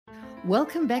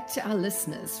Welcome back to our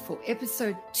listeners for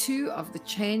episode 2 of the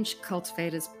Change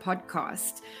Cultivators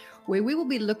podcast, where we will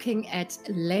be looking at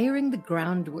layering the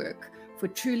groundwork for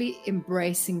truly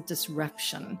embracing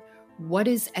disruption. What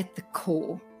is at the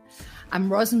core?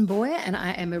 I'm Rosin Boyer, and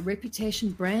I am a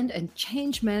reputation brand and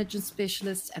change management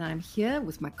specialist, and I'm here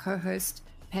with my co-host,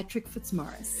 Patrick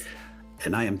Fitzmaurice.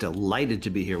 And I am delighted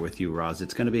to be here with you, Roz.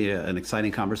 It's going to be an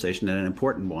exciting conversation and an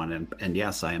important one. And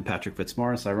yes, I am Patrick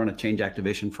Fitzmaurice. I run a change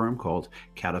activation firm called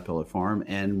Caterpillar Farm,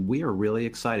 and we are really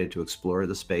excited to explore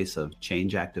the space of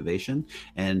change activation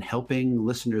and helping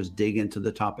listeners dig into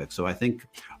the topic. So I think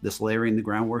this layering the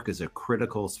groundwork is a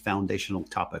critical foundational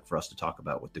topic for us to talk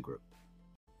about with the group.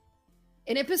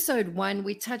 In episode 1,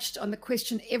 we touched on the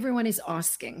question everyone is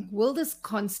asking: will this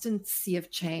constant sea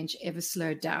of change ever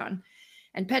slow down?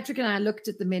 And Patrick and I looked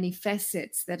at the many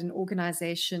facets that an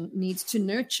organization needs to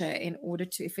nurture in order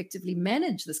to effectively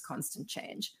manage this constant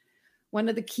change. One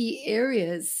of the key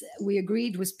areas we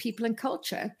agreed was people and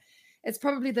culture. It's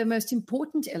probably the most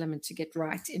important element to get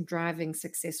right in driving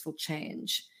successful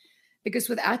change. Because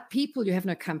without people, you have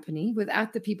no company.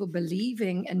 Without the people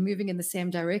believing and moving in the same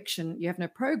direction, you have no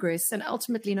progress and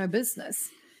ultimately no business.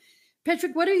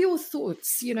 Patrick, what are your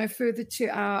thoughts, further to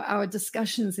our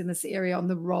discussions in this area on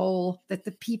the role that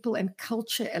the people and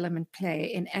culture element play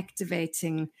in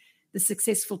activating the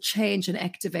successful change and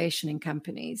activation in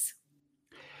companies?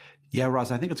 Yeah,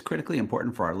 Roz, I think it's critically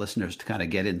important for our listeners to kind of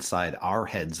get inside our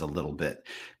heads a little bit,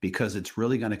 because it's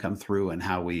really going to come through in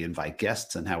how we invite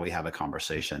guests and how we have a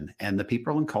conversation. And the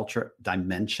people and culture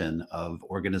dimension of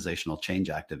organizational change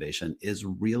activation is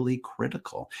really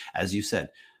critical. As you said,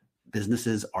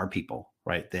 businesses are people,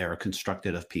 right? They are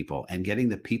constructed of people, and getting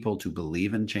the people to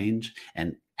believe in change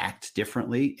and act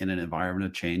differently in an environment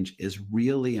of change is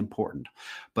really important.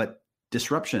 But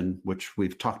disruption, which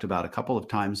we've talked about a couple of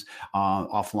times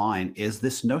offline, is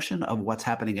this notion of what's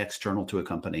happening external to a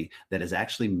company that is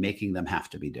actually making them have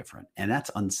to be different. And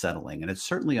that's unsettling. And it's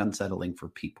certainly unsettling for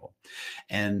people.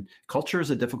 And culture is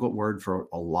a difficult word for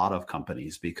a lot of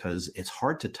companies because it's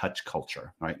hard to touch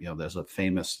culture, right? There's a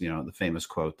famous, the famous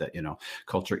quote that,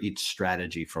 culture eats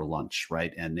strategy for lunch,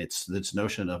 right? And it's this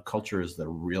notion of culture is the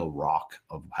real rock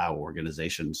of how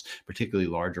organizations, particularly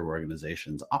larger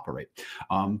organizations, operate.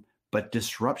 But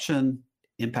disruption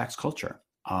impacts culture.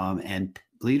 And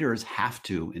leaders have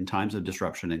to, in times of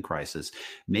disruption and crisis,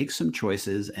 make some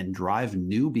choices and drive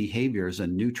new behaviors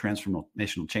and new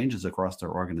transformational changes across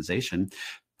their organization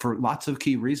for lots of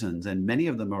key reasons. And many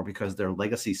of them are because their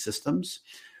legacy systems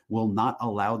will not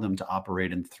allow them to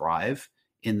operate and thrive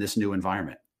in this new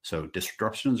environment. So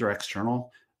disruptions are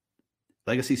external.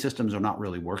 Legacy systems are not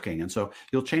really working. And so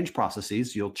you'll change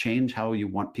processes, you'll change how you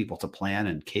want people to plan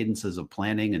and cadences of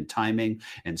planning and timing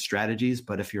and strategies.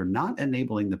 But if you're not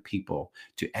enabling the people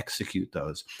to execute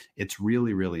those, it's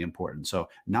really, really important. So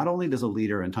not only does a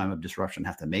leader in time of disruption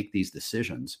have to make these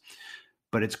decisions,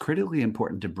 but it's critically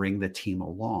important to bring the team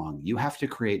along. You have to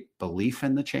create belief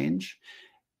in the change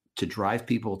to drive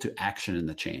people to action in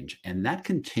the change. And that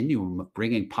continuum of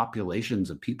bringing populations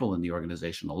of people in the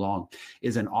organization along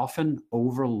is an often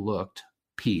overlooked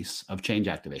piece of change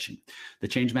activation. The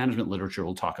change management literature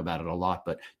will talk about it a lot,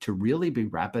 but to really be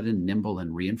rapid and nimble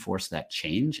and reinforce that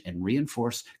change and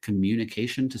reinforce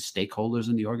communication to stakeholders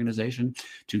in the organization,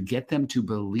 to get them to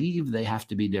believe they have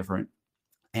to be different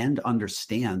and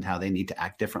understand how they need to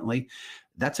act differently,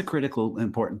 that's a critical,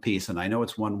 important piece. And I know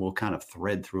it's one we'll kind of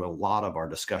thread through a lot of our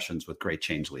discussions with great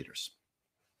change leaders.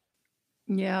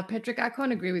 Yeah, Patrick, I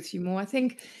can't agree with you more. I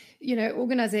think,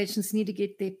 organizations need to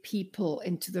get their people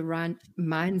into the right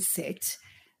mindset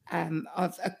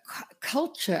of a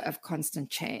culture of constant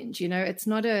change. It's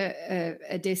not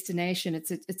a destination,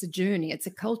 it's a journey, it's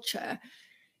a culture.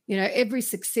 Every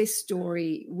success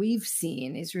story we've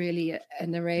seen is really a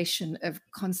narration of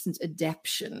constant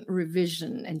adaptation,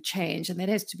 revision, and change. And that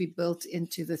has to be built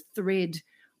into the thread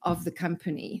of the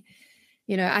company.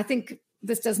 I think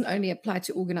this doesn't only apply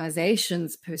to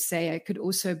organizations per se, it could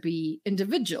also be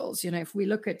individuals. If we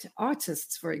look at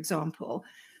artists, for example,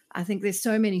 I think there's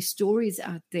so many stories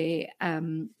out there,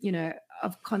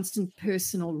 of constant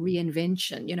personal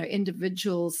reinvention.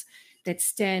 Individuals that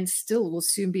stand still will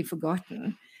soon be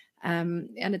forgotten. And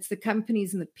it's the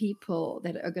companies and the people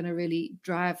that are going to really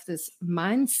drive this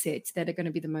mindset that are going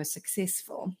to be the most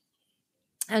successful.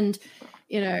 And,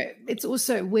 it's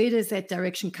also, where does that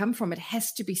direction come from? It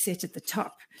has to be set at the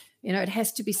top. It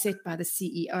has to be set by the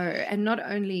CEO, and not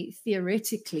only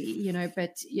theoretically,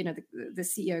 but, the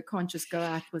CEO can't just go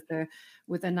out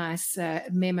with a nice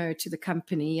memo to the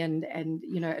company and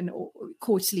an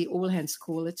quarterly all hands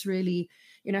call. It's really,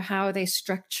 how are they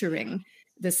structuring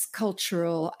this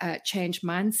cultural change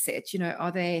mindset?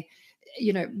 Are they,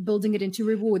 building it into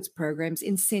rewards programs,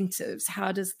 incentives?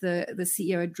 How does the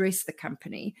CEO address the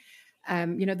company?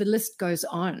 The list goes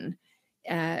on.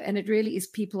 And it really is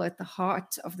people at the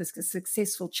heart of this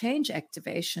successful change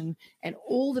activation, and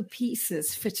all the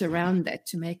pieces fit around that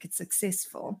to make it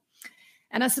successful.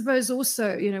 And I suppose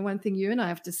also, one thing you and I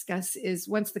have discussed is,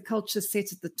 once the culture is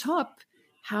set at the top,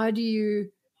 how do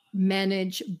you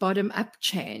manage bottom-up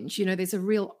change? There's a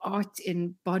real art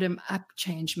in bottom-up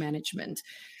change management,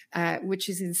 which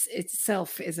is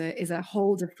itself is a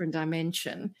whole different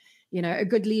dimension. A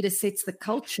good leader sets the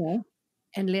culture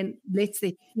and lets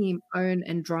their team own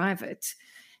and drive it.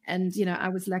 And, I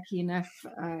was lucky enough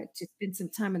to spend some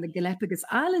time in the Galapagos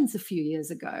Islands a few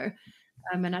years ago.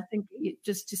 And I think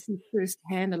just to see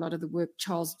firsthand a lot of the work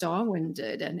Charles Darwin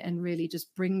did, and really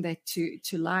just bring that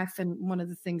to life. And one of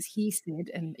the things he said,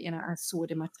 and, I saw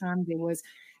it in my time there, was,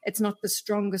 it's not the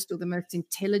strongest or the most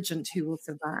intelligent who will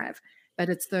survive, but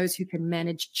it's those who can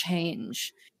manage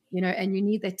change, and you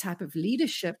need that type of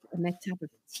leadership and that type of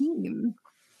team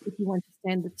if you want to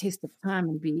stand the test of time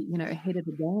and be, ahead of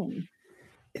the game.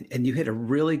 And you hit a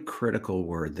really critical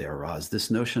word there, Roz,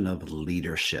 this notion of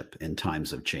leadership in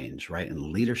times of change, right? And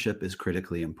leadership is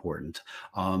critically important.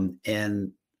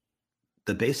 And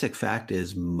the basic fact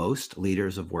is, most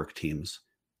leaders of work teams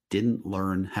didn't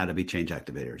learn how to be change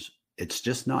activators. It's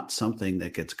just not something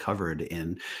that gets covered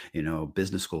in,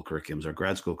 business school curriculums or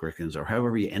grad school curriculums, or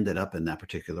however you ended up in that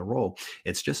particular role.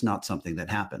 It's just not something that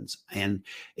happens. And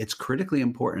it's critically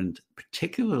important,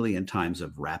 particularly in times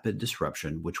of rapid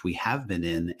disruption, which we have been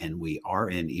in, and we are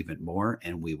in even more,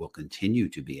 and we will continue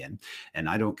to be in. And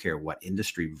I don't care what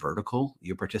industry vertical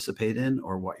you participate in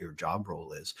or what your job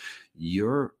role is.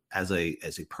 You're, as a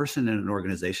person in an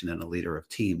organization and a leader of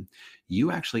team, you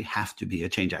actually have to be a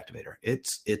change activator.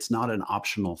 It's not an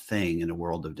optional thing in a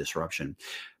world of disruption.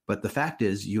 But the fact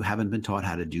is, you haven't been taught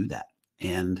how to do that.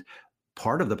 And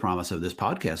part of the promise of this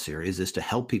podcast series is to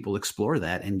help people explore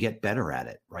that and get better at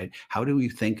it, right? How do we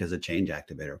think as a change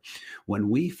activator? When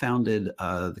we founded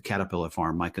the Caterpillar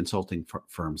Farm, my consulting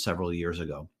firm, several years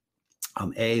ago,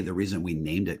 the reason we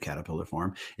named it Caterpillar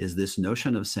Farm is this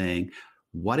notion of saying,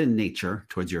 what in nature,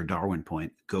 towards your Darwin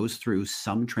point, goes through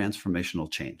some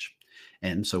transformational change.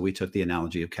 And so we took the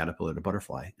analogy of caterpillar to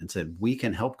butterfly and said, we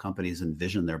can help companies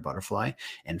envision their butterfly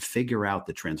and figure out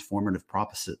the transformative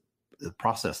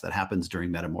process that happens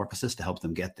during metamorphosis to help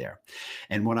them get there.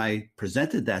 And when I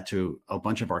presented that to a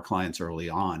bunch of our clients early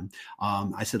on,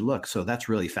 I said, look, so that's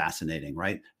really fascinating,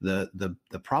 right? The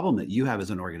problem that you have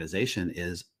as an organization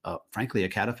is, frankly, a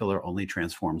caterpillar only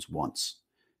transforms once.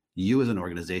 You as an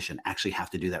organization actually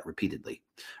have to do that repeatedly,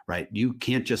 right? You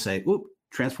can't just say, oop,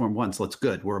 transform once, let's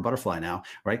good, we're a butterfly now,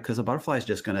 right? Because a butterfly is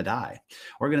just going to die.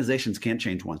 Organizations can't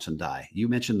change once and die. You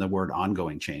mentioned the word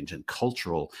ongoing change and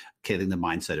cultural, getting the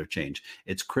mindset of change.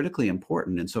 It's critically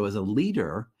important. And so as a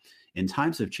leader in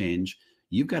times of change,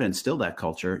 you've got to instill that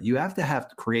culture. You have to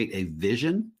create a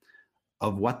vision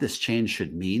of what this change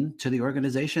should mean to the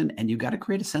organization. And you've got to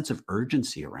create a sense of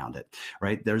urgency around it,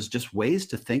 right? There's just ways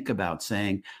to think about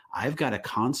saying, I've got to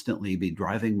constantly be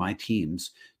driving my teams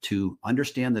to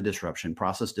understand the disruption,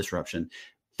 process disruption,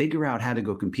 figure out how to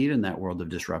go compete in that world of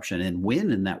disruption and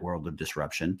win in that world of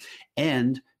disruption,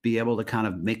 and be able to kind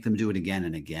of make them do it again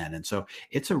and again. And so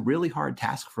it's a really hard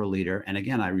task for a leader. And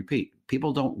again, I repeat,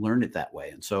 people don't learn it that way.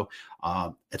 And so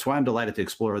it's why I'm delighted to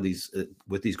explore these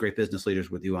with these great business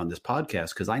leaders with you on this podcast,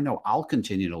 because I know I'll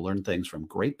continue to learn things from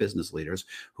great business leaders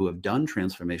who have done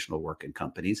transformational work in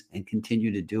companies and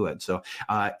continue to do it. So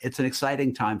it's an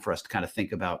exciting time for us to kind of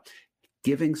think about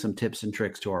giving some tips and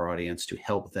tricks to our audience to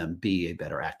help them be a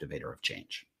better activator of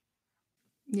change.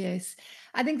 Yes,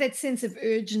 I think that sense of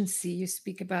urgency you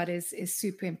speak about is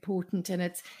super important. And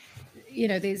it's,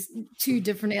 there's two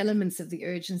different elements of the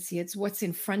urgency. It's what's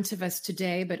in front of us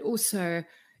today, but also,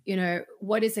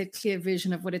 what is a clear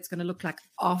vision of what it's going to look like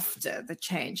after the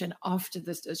change and after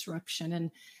this disruption.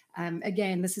 And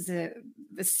again, this is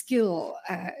the skill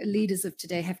leaders of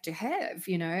today have to have,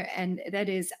 and that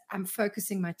is, I'm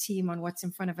focusing my team on what's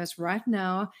in front of us right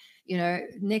now,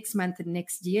 next month and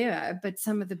next year. But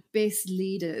some of the best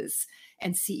leaders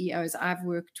and CEOs I've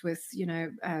worked with,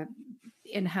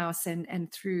 in-house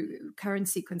and through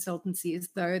Currency consultancy is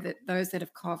those that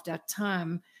have carved out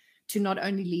time to not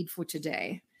only lead for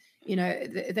today.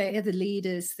 They are the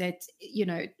leaders that,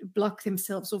 block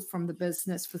themselves off from the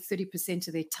business for 30%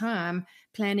 of their time,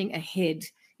 planning ahead.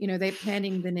 They're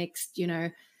planning the next,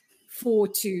 4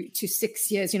 to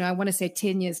 6 years. I want to say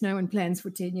 10 years. No one plans for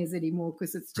 10 years anymore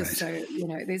because it's just so,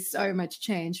 there's so much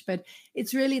change. But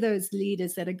it's really those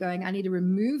leaders that are going, I need to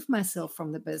remove myself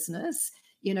from the business,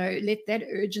 let that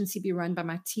urgency be run by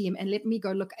my team and let me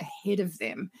go look ahead of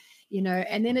them,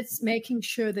 and then it's making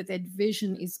sure that that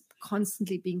vision is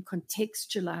constantly being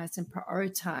contextualized and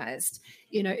prioritized,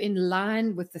 in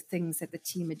line with the things that the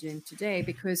team are doing today,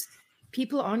 because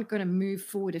people aren't going to move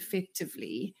forward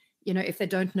effectively, if they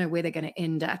don't know where they're going to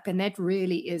end up. And that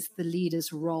really is the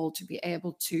leader's role, to be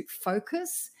able to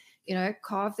focus,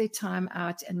 carve their time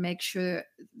out and make sure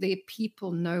their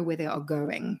people know where they are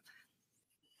going.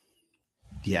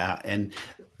 Yeah. And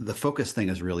the focus thing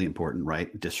is really important,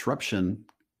 right? Disruption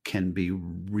can be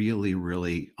really,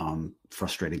 really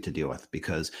frustrating to deal with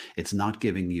because it's not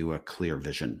giving you a clear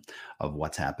vision of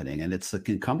what's happening. And it's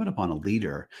incumbent upon a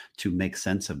leader to make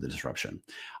sense of the disruption.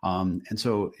 And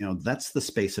so, that's the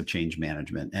space of change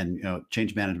management, and,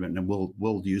 change management, and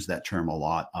we'll use that term a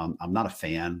lot. I'm not a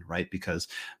fan, right? Because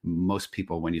most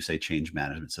people, when you say change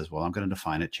management, says, well, I'm going to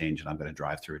define a change and I'm going to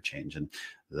drive through a change. And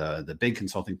the big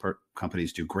consulting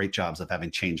companies do great jobs of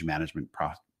having change management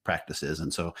practices.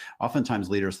 And so oftentimes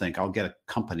leaders think, I'll get a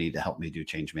company to help me do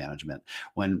change management,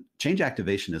 when change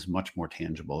activation is much more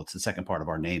tangible. It's the second part of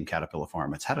our name, Caterpillar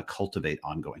Pharma. It's how to cultivate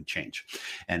ongoing change.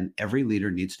 And every leader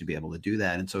needs to be able to do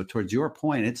that. And so towards your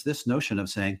point, it's this notion of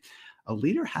saying a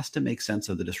leader has to make sense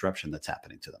of the disruption that's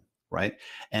happening to them. Right.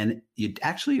 And you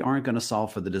actually aren't going to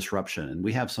solve for the disruption. And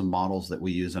we have some models that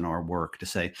we use in our work to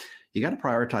say, you got to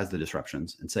prioritize the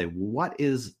disruptions and say, what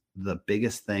is the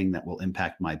biggest thing that will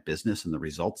impact my business and the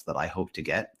results that I hope to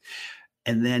get?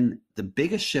 And then the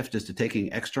biggest shift is to taking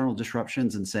external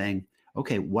disruptions and saying,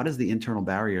 okay, what is the internal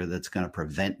barrier that's going to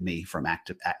prevent me from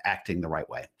acting the right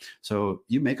way? So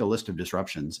you make a list of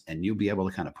disruptions and you'll be able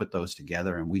to kind of put those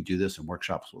together. And we do this in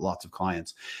workshops with lots of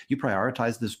clients. You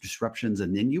prioritize those disruptions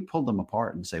and then you pull them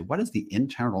apart and say, what is the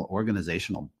internal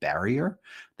organizational barrier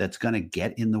that's going to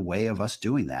get in the way of us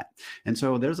doing that? And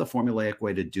so there's a formulaic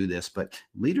way to do this, but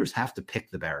leaders have to pick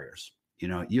the barriers.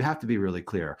 You have to be really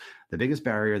clear. The biggest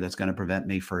barrier that's going to prevent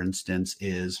me, for instance,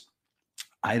 is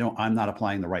I'm not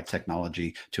applying the right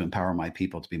technology to empower my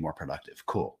people to be more productive.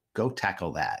 Cool. Go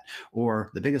tackle that.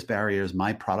 Or the biggest barrier is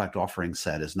my product offering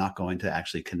set is not going to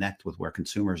actually connect with where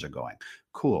consumers are going.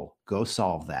 Cool. Go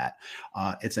solve that.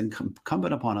 It's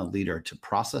incumbent upon a leader to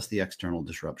process the external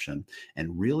disruption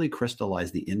and really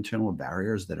crystallize the internal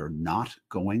barriers that are not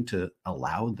going to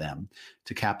allow them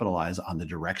to capitalize on the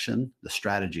direction, the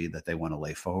strategy that they want to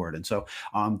lay forward. And so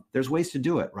there's ways to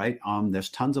do it, right? There's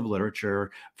tons of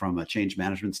literature from a change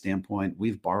management standpoint.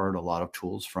 We've borrowed a lot of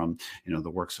tools from, the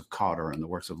works of Kotter and the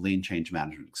works of lean change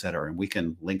management, et cetera. And we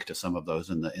can link to some of those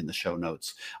in the show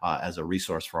notes as a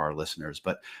resource for our listeners.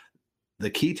 But the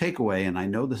key takeaway, and I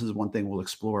know this is one thing we'll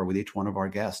explore with each one of our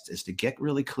guests, is to get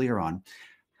really clear on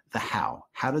the how.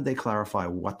 How did they clarify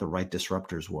what the right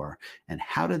disruptors were? And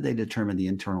how did they determine the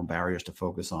internal barriers to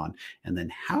focus on? And then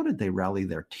how did they rally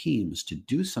their teams to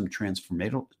do some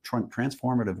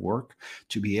transformative work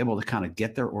to be able to kind of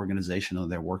get their organization or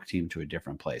their work team to a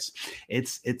different place?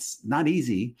 It's not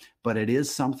easy, but it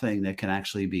is something that can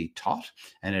actually be taught.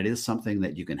 And it is something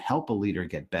that you can help a leader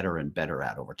get better and better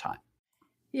at over time.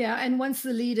 Yeah. And once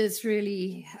the leaders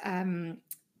really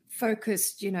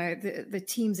focused, the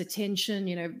team's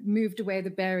attention, moved away the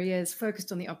barriers,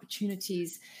 focused on the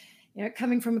opportunities,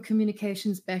 coming from a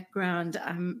communications background,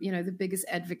 the biggest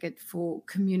advocate for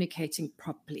communicating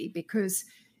properly, because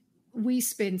we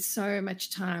spend so much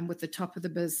time with the top of the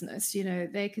business.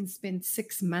 They can spend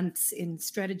 6 months in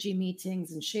strategy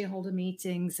meetings and shareholder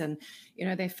meetings. And,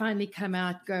 they finally come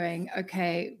out going,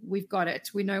 okay, we've got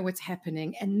it. We know what's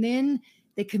happening. And then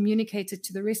they communicate it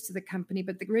to the rest of the company,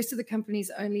 but the rest of the company's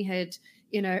only had,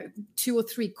 2 or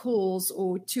 3 calls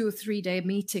or 2 or 3 day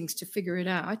meetings to figure it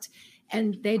out.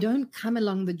 And they don't come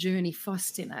along the journey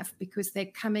fast enough because they're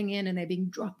coming in and they're being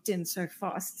dropped in so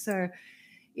fast. So,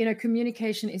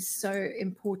 communication is so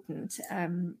important.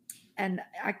 And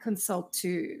I consult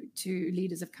to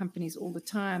leaders of companies all the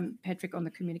time, Patrick, on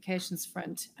the communications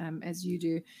front, as you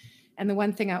do. And the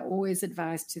one thing I always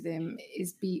advise to them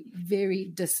is be very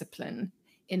disciplined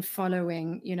in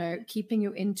following, keeping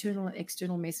your internal and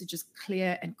external messages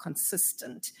clear and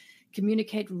consistent.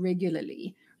 Communicate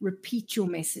regularly. Repeat your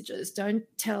messages. Don't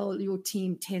tell your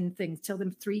team 10 things. Tell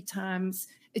them 3 times.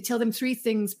 Tell them 3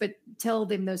 things, but tell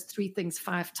them those 3 things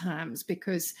 5 times,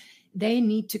 because they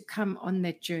need to come on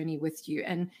that journey with you.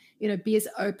 And, be as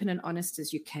open and honest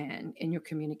as you can in your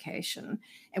communication.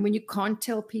 And when you can't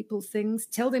tell people things,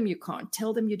 tell them you can't.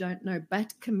 Tell them you don't know,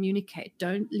 but communicate.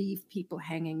 Don't leave people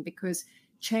hanging, because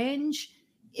change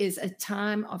is a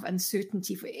time of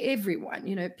uncertainty for everyone.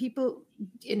 People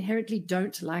inherently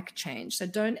don't like change. So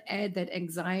don't add that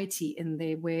anxiety in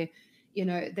there where,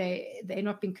 they're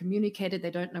not being communicated.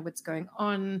 They don't know what's going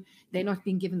on. They're not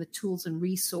being given the tools and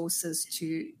resources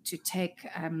to take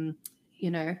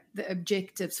the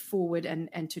objectives forward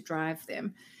and to drive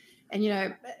them.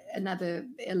 And another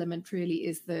element really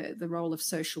is the role of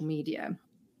social media.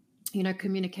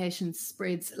 Communication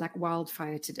spreads like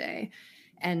wildfire today,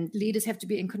 and leaders have to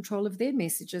be in control of their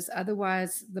messages.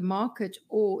 Otherwise, the market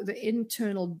or the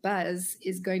internal buzz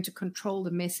is going to control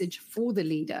the message for the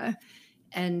leader.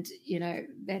 And,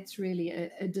 that's really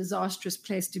a disastrous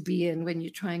place to be in when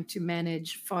you're trying to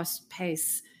manage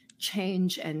fast-paced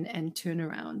change and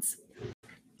turnarounds.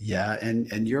 Yeah,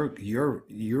 and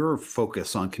your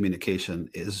focus on communication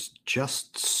is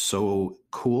just so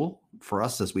cool for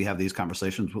us as we have these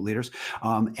conversations with leaders,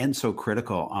 and so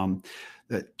critical.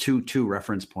 Two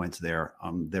reference points there.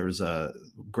 There's a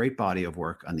great body of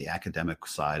work on the academic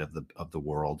side of the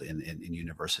world in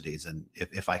universities, and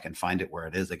if I can find it where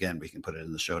it is, again, we can put it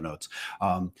in the show notes.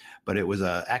 But it was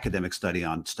an academic study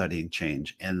on studying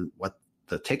change, and what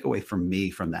the takeaway from me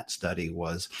from that study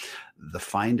was the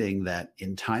finding that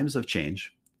in times of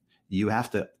change, you have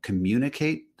to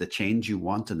communicate the change you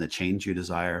want and the change you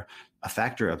desire a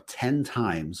factor of 10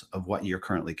 times of what you're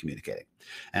currently communicating.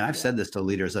 And I've said this to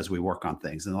leaders as we work on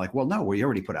things, and they're like, well, no, we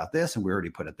already put out this and we already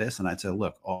put out this. And I'd say,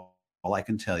 look, all I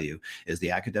can tell you is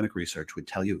the academic research would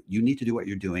tell you, you need to do what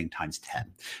you're doing times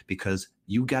 10, because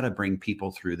you got to bring people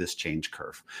through this change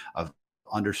curve of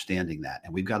understanding that.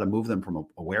 And we've got to move them from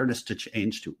awareness to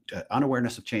change to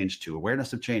unawareness of change to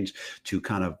awareness of change to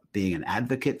kind of being an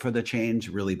advocate for the change,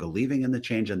 really believing in the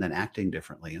change, and then acting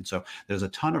differently. And so there's a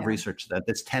ton of research that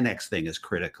this 10X thing is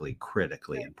critically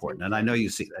important. And I know you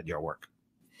see that in your work.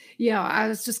 Yeah, I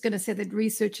was just going to say that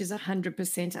research is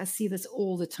 100%. I see this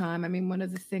all the time. I mean, one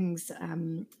of the things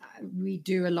we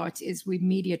do a lot is we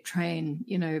media train,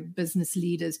 business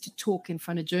leaders to talk in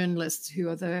front of journalists who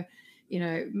are the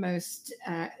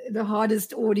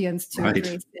hardest audience to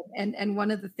address. And one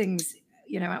of the things,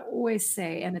 I always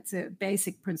say, and it's a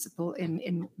basic principle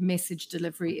in message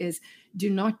delivery, is do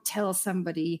not tell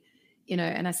somebody,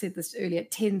 and I said this earlier,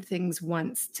 10 things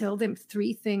once. Tell them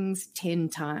 3 things 10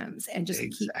 times and just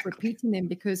keep repeating them,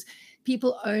 because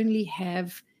people only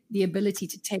have the ability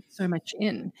to take so much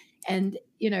in. And,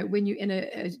 when you're in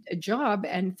a job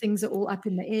and things are all up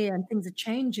in the air and things are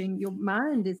changing, your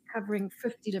mind is covering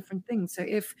 50 different things. So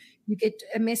if you get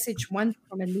a message once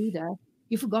from a leader,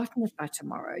 you've forgotten it by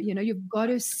tomorrow. You've got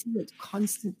to see it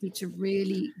constantly to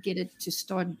really get it to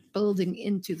start building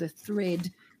into the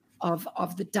thread of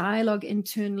the dialogue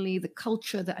internally, the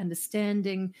culture, the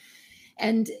understanding.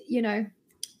 And,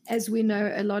 as we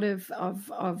know, a lot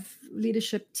of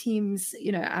leadership teams,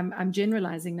 I'm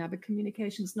generalizing now, but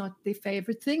communication is not their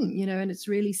favorite thing, and it's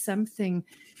really something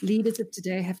leaders of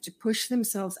today have to push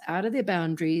themselves out of their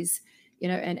boundaries,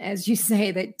 and as you say,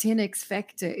 that 10X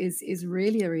factor is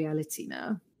really a reality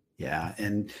now. Yeah.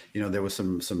 And, there was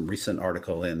some recent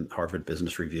article in Harvard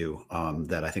Business Review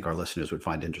that I think our listeners would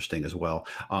find interesting as well.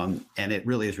 And it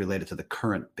really is related to the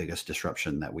current biggest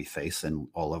disruption that we face in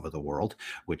all over the world,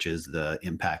 which is the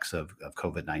impacts of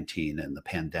COVID-19 and the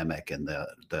pandemic and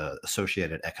the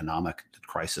associated economic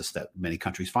crisis that many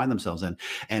countries find themselves in.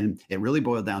 And it really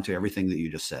boiled down to everything that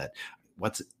you just said.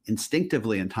 What's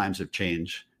instinctively in times of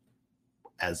change,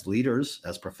 as leaders,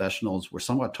 as professionals, we're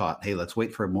somewhat taught, hey, let's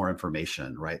wait for more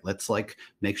information, right? Let's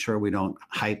make sure we don't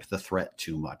hype the threat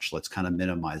too much. Let's kind of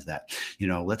minimize that.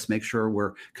 Let's make sure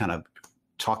we're kind of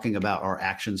talking about our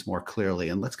actions more clearly,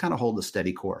 and let's kind of hold a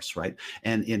steady course, right?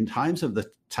 And in times of the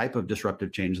type of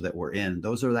disruptive change that we're in,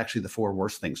 those are actually the 4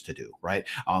 worst things to do, right?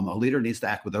 A leader needs to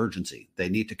act with urgency. They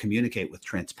need to communicate with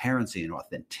transparency and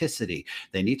authenticity.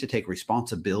 They need to take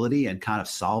responsibility and kind of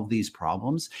solve these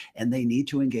problems. And they need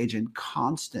to engage in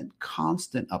constant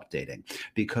updating,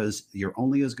 because you're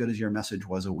only as good as your message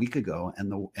was a week ago,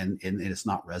 and it's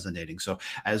not resonating. So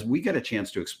as we get a chance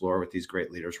to explore with these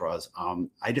great leaders, Roz,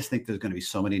 I just think there's going to be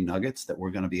so many nuggets that we're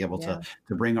going to be able to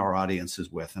bring our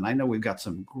audiences with. And I know we've got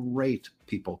some great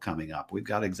people coming up. We've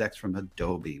got execs from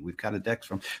Adobe. We've got execs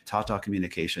from Tata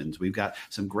Communications. We've got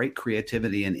some great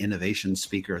creativity and innovation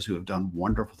speakers who have done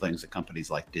wonderful things at companies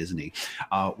like Disney.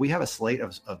 We have a slate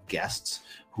of guests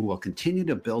who will continue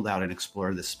to build out and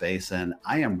explore this space. And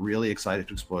I am really excited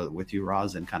to explore it with you,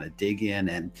 Roz, and kind of dig in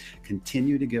and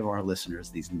continue to give our listeners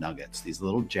these nuggets, these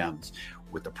little gems,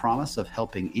 with the promise of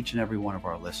helping each and every one of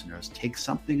our listeners take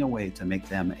something away to make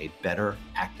them a better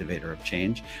activator of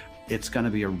change. It's going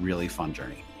to be a really fun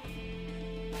journey.